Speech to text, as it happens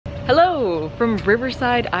Hello from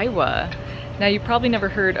Riverside, Iowa. Now you've probably never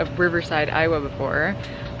heard of Riverside, Iowa before,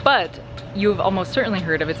 but you've almost certainly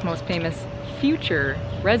heard of its most famous future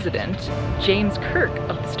resident, James Kirk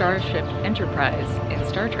of the Starship Enterprise in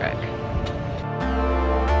Star Trek.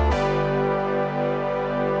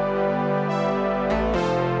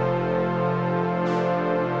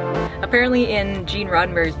 Apparently in Gene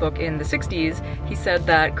Roddenberry's book in the 60s, he said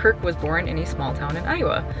that Kirk was born in a small town in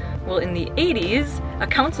Iowa. Well, in the 80s, a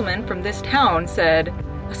councilman from this town said,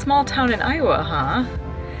 "A small town in Iowa, huh?"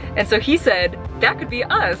 And so he said, that could be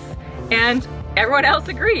us. And everyone else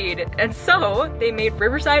agreed. And so they made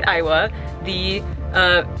Riverside, Iowa the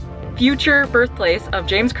future birthplace of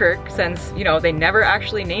James Kirk, since, you know, they never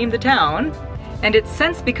actually named the town. And it's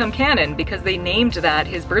since become canon because they named that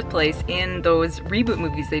his birthplace in those reboot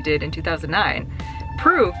movies they did in 2009.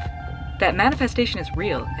 Proof that manifestation is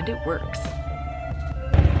real and it works.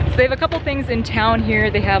 So they have a couple things in town here.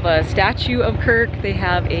 They have a statue of Kirk, they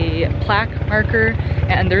have a plaque marker,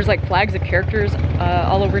 and there's like flags of characters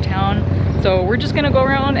all over town. So we're just gonna go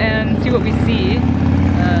around and see what we see.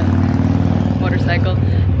 Motorcycle.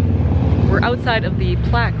 We're outside of the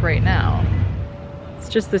plaque right now. It's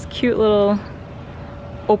just this cute little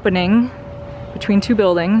opening between two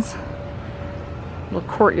buildings. Little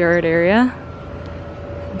courtyard area.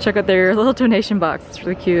 Check out their little donation box, it's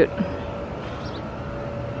really cute.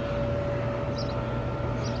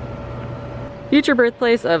 Future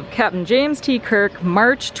birthplace of Captain James T. Kirk,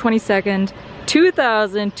 March 22nd,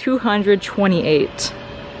 2228.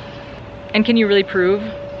 And can you really prove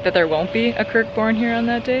that there won't be a Kirk born here on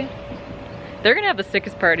that day? They're gonna have the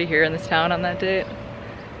sickest party here in this town on that date.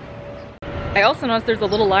 I also noticed there's a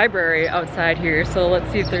little library outside here, so let's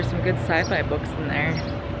see if there's some good sci-fi books in there.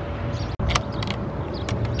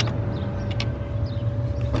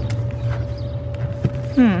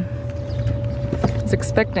 I was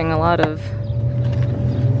expecting a lot of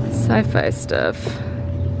sci-fi stuff.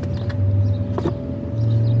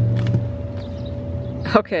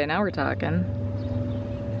 Okay, now we're talking.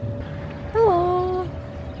 Hello!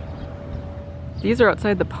 These are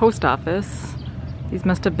outside the post office. These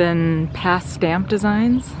must have been past stamp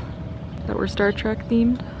designs that were Star Trek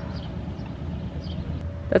themed.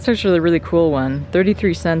 That's actually a really cool one.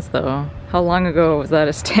 33 cents though. How long ago was that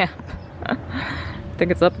a stamp? I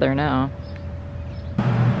think it's up there now.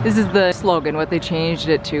 This is the slogan, what they changed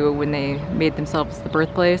it to when they made themselves the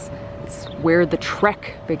birthplace. It's where the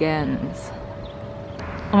Trek begins.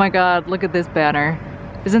 Oh my god, look at this banner.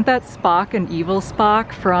 Isn't that Spock and Evil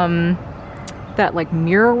Spock from that like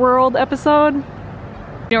Mirror World episode?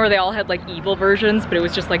 You know, where they all had like evil versions, but it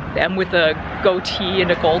was just like them with a goatee and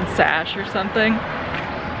a gold sash or something.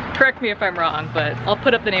 Correct me if I'm wrong, but I'll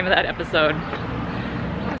put up the name of that episode.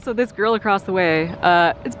 So this girl across the way,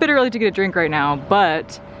 it's a bit early to get a drink right now,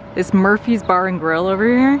 but this Murphy's Bar and Grill over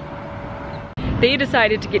here, they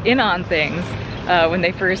decided to get in on things when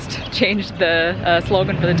they first changed the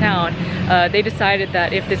slogan for the town. They decided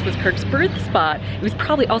that if this was Kirk's birth spot, it was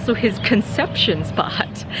probably also his conception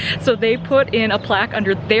spot. So they put in a plaque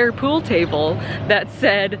under their pool table that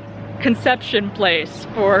said, "Conception Place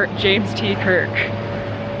for James T. Kirk."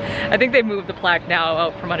 I think they moved the plaque now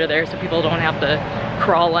out from under there so people don't have to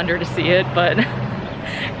crawl under to see it, but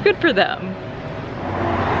good for them.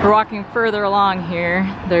 We're walking further along here.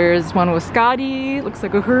 There's one with Scotty, looks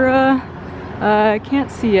like Uhura. I can't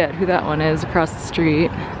see yet who that one is across the street.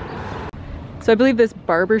 So I believe this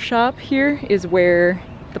barber shop here is where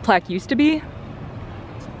the plaque used to be.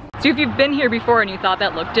 So if you've been here before and you thought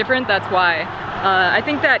that looked different, that's why. I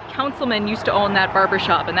think that councilman used to own that barber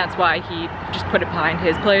shop and that's why he just put it behind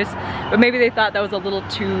his place. But maybe they thought that was a little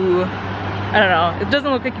too, I don't know, it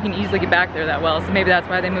doesn't look like you can easily get back there that well, so maybe that's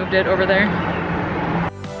why they moved it over there.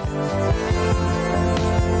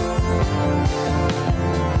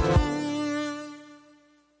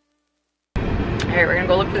 Alright, we're gonna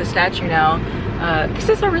go look for the statue now. This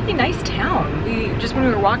is a really nice town. When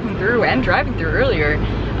we were walking through and driving through earlier,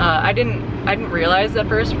 I didn't realize at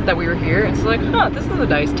first that we were here. It's like, huh, this is a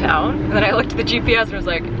nice town. And then I looked at the GPS and it was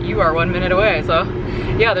like, you are 1 minute away. So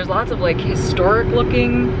yeah, there's lots of like historic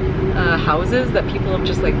looking houses that people have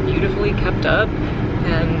just like beautifully kept up.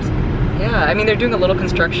 And yeah, I mean, they're doing a little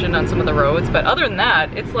construction on some of the roads, but other than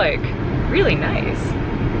that, it's like really nice.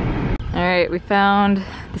 All right, we found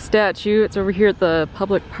the statue. It's over here at the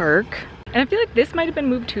public park. And I feel like this might have been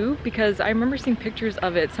moved too, because I remember seeing pictures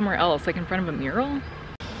of it somewhere else, like in front of a mural.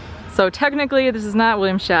 So technically this is not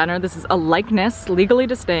William Shatner. This is a likeness, legally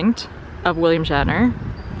distinct, of William Shatner.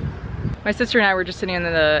 My sister and I were just sitting in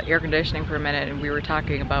the air conditioning for a minute and we were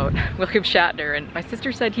talking about William Shatner, and my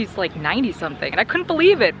sister said he's like 90 something and I couldn't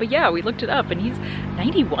believe it, but yeah, we looked it up and he's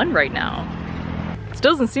 91 right now.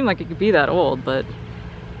 Still doesn't seem like it could be that old, but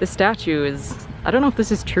this statue is, I don't know if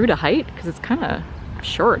this is true to height because it's kind of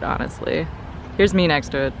short, honestly. Here's me next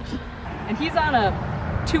to it. And he's on a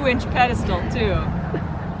 2-inch pedestal too.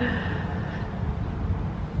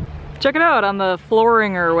 Check it out, on the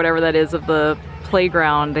flooring or whatever that is of the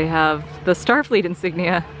playground, they have the Starfleet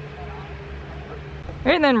insignia.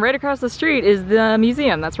 And then right across the street is the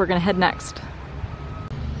museum. That's where we're gonna head next.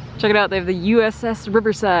 Check it out, they have the USS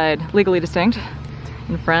Riverside, legally distinct,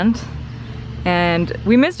 in front. And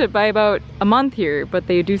we missed it by about a month here, but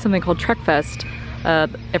they do something called Trekfest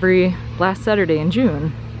every last Saturday in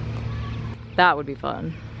June. That would be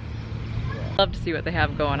fun. Love to see what they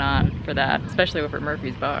have going on for that, especially over at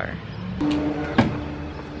Murphy's Bar.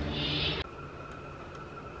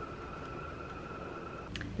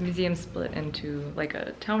 The museum split into like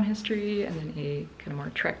a town history and then a kind of more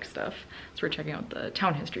Trek stuff. So we're checking out the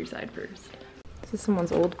town history side first. This is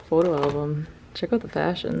someone's old photo album. Check out the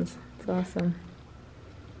fashions. It's awesome.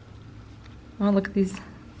 Oh, look at these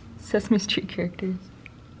Sesame Street characters.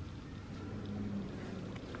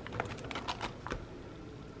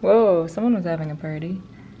 Whoa, someone was having a party.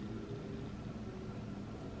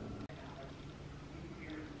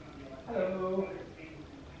 Hello.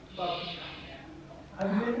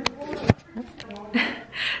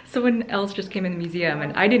 Someone else just came in the museum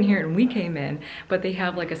and I didn't hear it when we came in, but they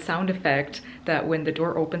have like a sound effect that when the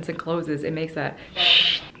door opens and closes, it makes that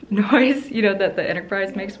shh noise, you know, that the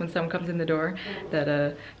Enterprise makes when someone comes in the door,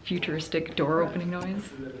 that futuristic door opening noise.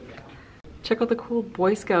 Check out the cool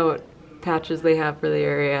Boy Scout patches they have for the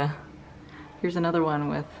area. Here's another one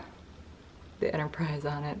with the Enterprise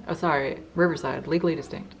on it. Oh, sorry, Riverside, legally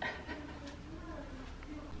distinct.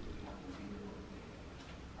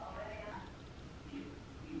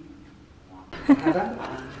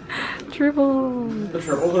 Tribbles. The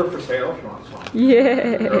tribbles are for sale if you want some.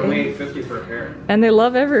 Yeah. They're only $50 for a pair. And they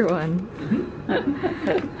love everyone.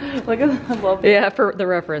 Look at I love Yeah, for the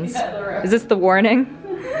reference. Yeah, the reference. Is this the warning?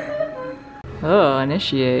 Oh,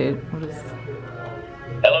 initiate. What is...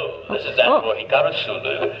 Hello, this is Admiral Hikaru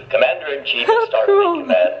Sulu, Commander-in-Chief of Starfleet Cool.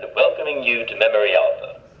 Command, welcoming you to Memory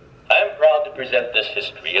Alpha. I am proud to present this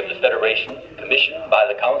history of the Federation, commissioned by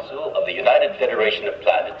the Council of the United Federation of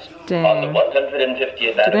Planets on the 150th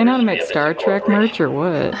anniversary Do they know how to make of its Star Trek merch or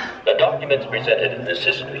what? The documents presented in this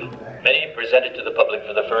history, many presented to the public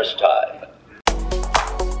for the first time.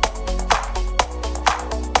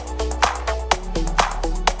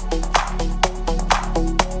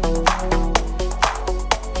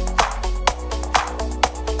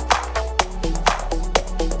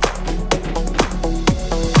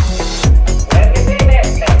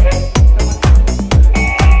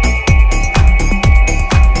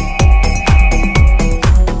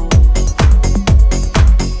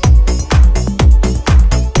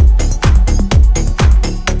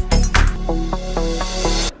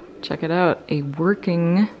 Check it out, a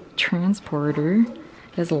working transporter.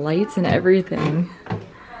 It has lights and everything.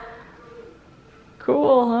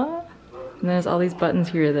 Cool, huh? And there's all these buttons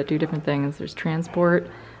here that do different things. There's transport,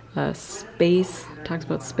 space, talks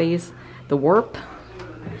about space, the warp,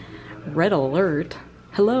 red alert,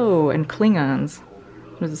 hello, and Klingons.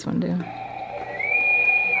 What does this one do?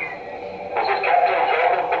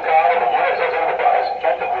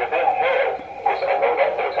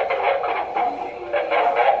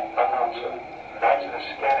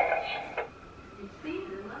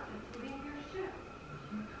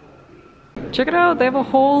 Check it out, they have a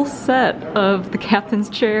whole set of the captain's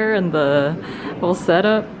chair and the whole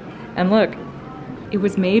setup. And look, it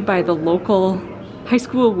was made by the local high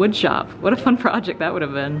school wood shop. What a fun project that would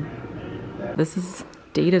have been. This is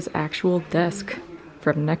Data's actual desk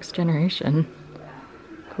from Next Generation.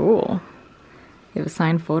 Cool. They have a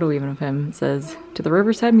signed photo even of him. It says, "To the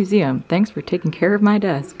Riverside Museum, thanks for taking care of my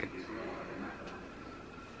desk."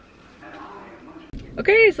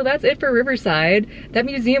 Okay, so that's it for Riverside. That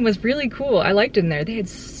museum was really cool. I liked it in there. They had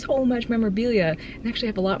so much memorabilia and actually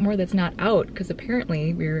have a lot more that's not out because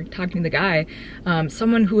apparently we were talking to the guy,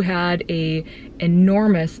 someone who had a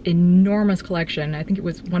enormous collection. I think it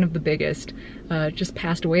was one of the biggest, just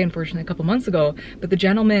passed away unfortunately a couple months ago, but the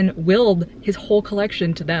gentleman willed his whole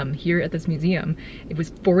collection to them here at this museum. It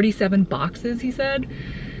was 47 boxes, he said.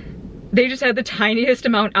 They just had the tiniest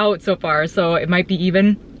amount out so far, so it might be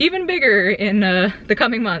even bigger in the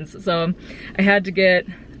coming months. So I had to get,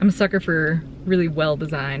 I'm a sucker for really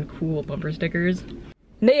well-designed, cool bumper stickers.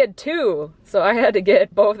 And they had two, so I had to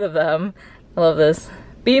get both of them. I love this.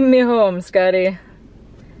 Beam me home, Scotty.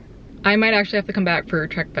 I might actually have to come back for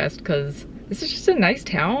Trekfest because this is just a nice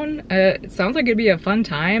town. It sounds like it'd be a fun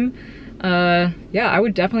time. Yeah, I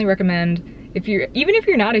would definitely recommend, even if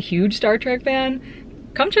you're not a huge Star Trek fan,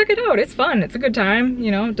 come check it out. It's fun. It's a good time.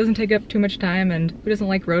 You know, it doesn't take up too much time, and who doesn't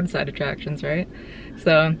like roadside attractions, right?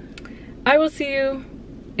 So I will see you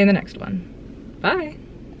in the next one. Bye.